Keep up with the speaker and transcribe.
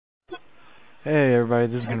Hey everybody,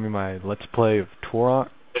 this is going to be my Let's Play of Turok.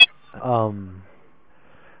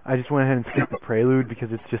 I just went ahead and skipped the prelude because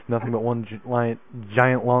it's just nothing but one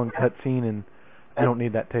giant long cutscene, and I don't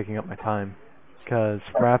need that taking up my time. Because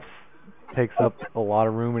Fraps takes up a lot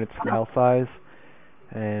of room in its file size,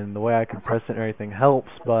 and the way I compress it and everything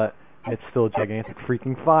helps, but it's still a gigantic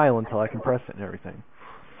freaking file until I compress it and everything.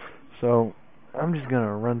 So, I'm just going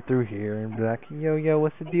to run through here and be like, yo,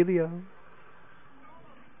 what's the dealio?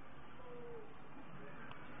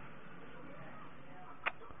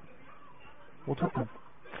 What's up with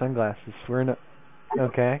sunglasses? We're in a...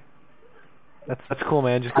 Okay. That's cool,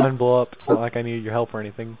 man. Just go ahead and blow up. It's not like I need your help or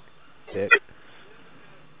anything. Dick.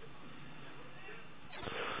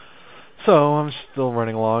 So, I'm still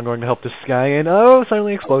running along, going to help this guy, and oh,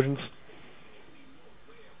 suddenly explosions.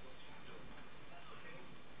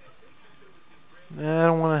 I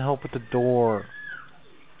don't want to help with the door.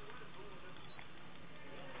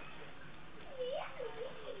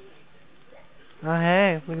 Oh,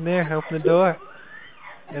 hey, look there, open the door.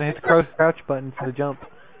 And I hit the crouch button for the jump.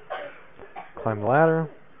 Climb the ladder.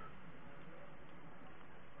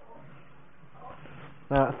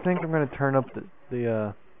 Now, I think I'm going to turn up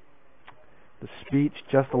the speech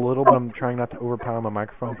just a little, but I'm trying not to overpower my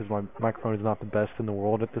microphone because my microphone is not the best in the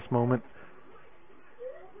world at this moment.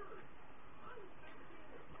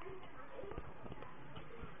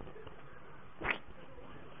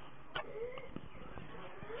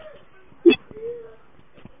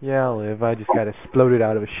 Yeah, I'll live. I just got exploded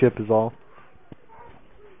out of a ship is all.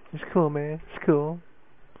 It's cool, man. It's cool.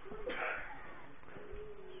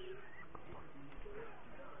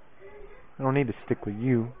 I don't need to stick with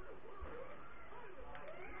you.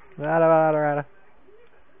 Rada.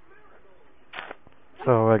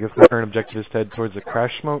 So I guess the current objective is to head towards the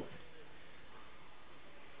crash smoke.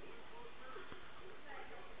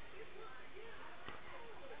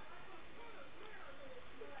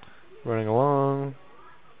 Running along,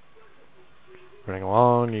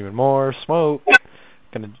 even more smoke.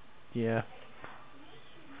 Yeah.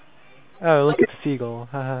 Oh, look at the seagull.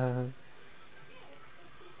 Haha.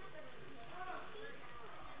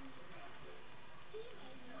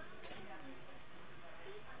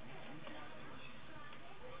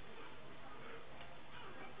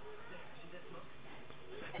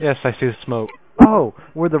 Yes, I see the smoke. Oh,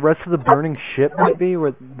 where the rest of the burning ship might be,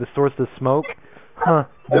 where the source of the smoke? Huh,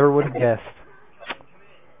 never would have guessed.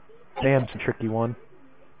 Damn, it's a tricky one.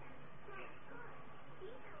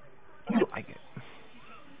 You like it.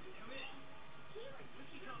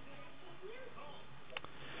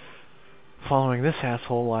 Following this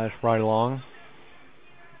asshole right along.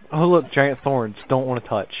 Oh look, giant thorns, don't want to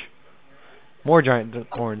touch. More giant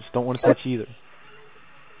thorns, don't want to touch either.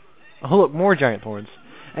 Oh look, more giant thorns.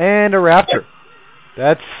 And a raptor.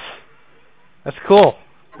 That's cool.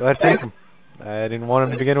 Go ahead and take him. I didn't want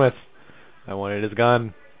him to begin with. I wanted his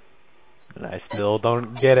gun. And I still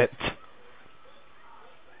don't get it.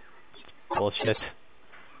 Bullshit.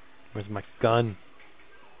 Where's my gun?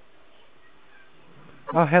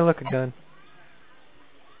 Oh, hey, look, a gun.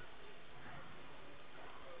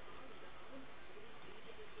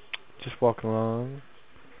 Just walking along.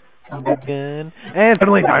 A gun. And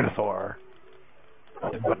suddenly dinosaur.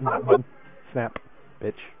 Button. Snap,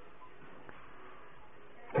 bitch.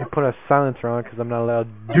 I put a silencer on because I'm not allowed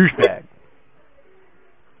douchebag.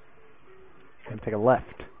 I'm gonna take a left.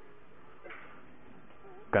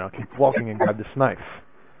 Gonna keep walking and grab this knife.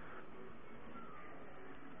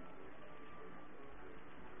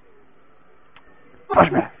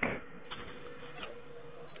 Flashback.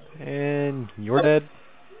 And you're dead.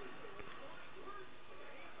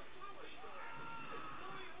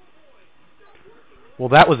 Well,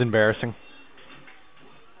 that was embarrassing.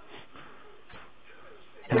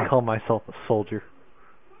 I call myself a soldier.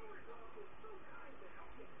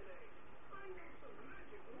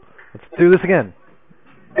 Let's do this again.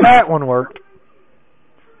 That one worked.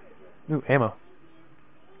 Ooh, ammo.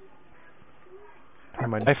 And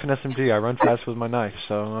my knife and SMG. I run fast with my knife,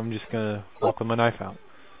 so I'm just gonna walk with my knife out.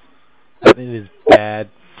 It is bad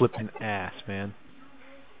flipping ass, man.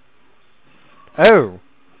 Oh!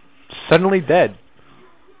 Suddenly dead.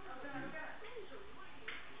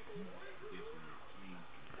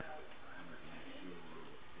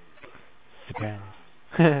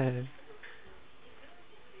 Surprise.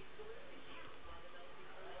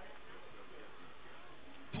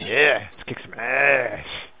 Yeah, let's kick some ass.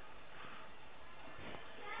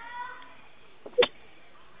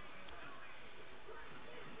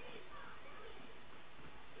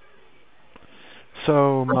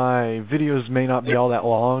 So my videos may not be all that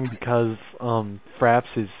long because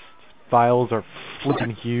Fraps' files are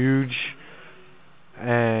flipping huge,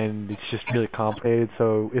 and and it's just really complicated,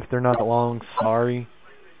 so if they're not that long, sorry.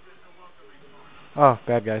 Oh,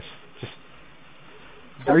 bad guys. Just...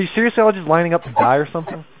 Are you seriously all just lining up to die or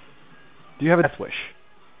something? Do you have a death wish?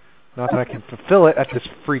 Not that I can fulfill it at this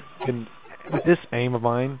freaking... with this aim of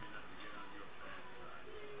mine.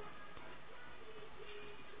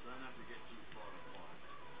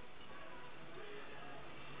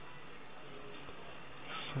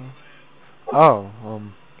 So... Oh,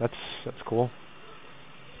 that's cool.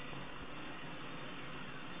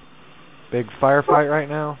 Big firefight right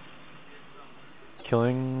now.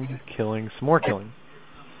 Killing, some more killing.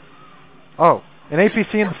 Oh, an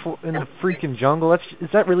APC in the freaking jungle. Is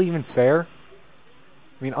that really even fair?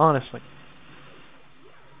 I mean, honestly.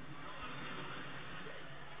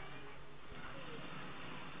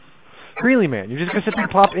 Really, man, you're just gonna sit there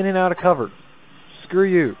and pop in and out of cover. Screw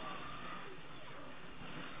you.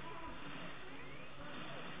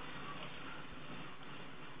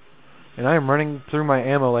 And I am running through my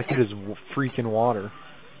ammo like it is freaking water.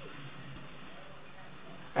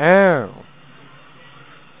 Ow.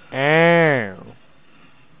 Ow.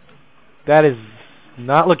 That is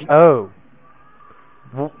not looking... Oh.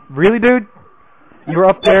 Really, dude? You were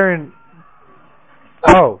up there and...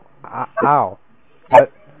 Oh. Ow.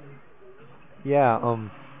 But... Yeah,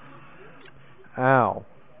 Ow.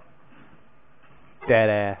 Dead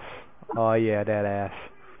ass. Oh, yeah, dead ass.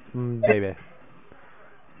 Baby.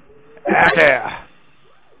 Yeah.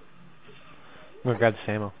 I'm gonna grab this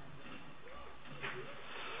ammo.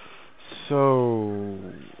 So,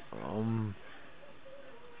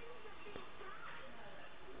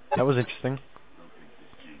 that was interesting.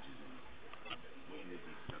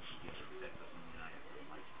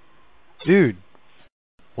 Dude,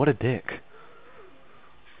 what a dick.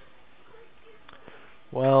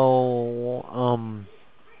 Well,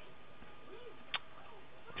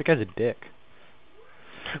 that guy's a dick.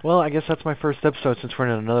 Well, I guess that's my first episode since we're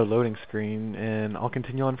in another loading screen, and I'll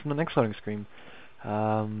continue on from the next loading screen.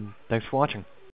 Thanks for watching.